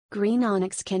Green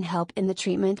onyx can help in the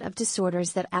treatment of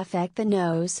disorders that affect the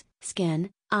nose, skin,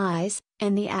 eyes,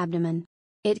 and the abdomen.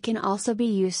 It can also be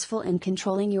useful in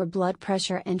controlling your blood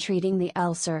pressure and treating the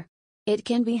ulcer. It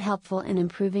can be helpful in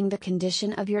improving the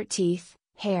condition of your teeth,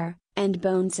 hair, and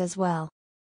bones as well.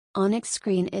 Onyx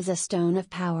green is a stone of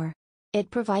power.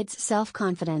 It provides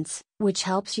self-confidence, which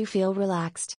helps you feel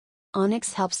relaxed.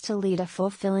 Onyx helps to lead a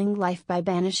fulfilling life by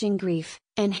banishing grief,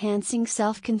 enhancing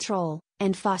self-control,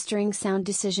 and fostering sound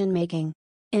decision-making.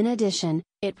 In addition,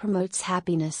 it promotes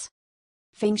happiness.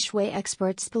 Feng Shui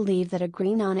experts believe that a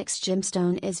green onyx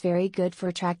gemstone is very good for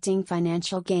attracting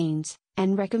financial gains,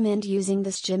 and recommend using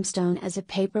this gemstone as a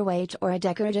paperweight or a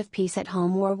decorative piece at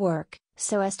home or work,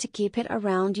 so as to keep it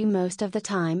around you most of the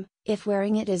time, if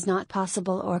wearing it is not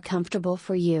possible or comfortable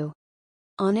for you.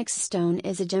 Onyx stone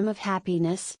is a gem of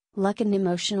happiness, luck, and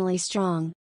emotionally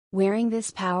strong. Wearing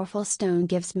this powerful stone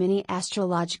gives many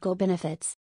astrological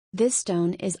benefits. This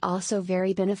stone is also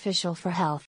very beneficial for health.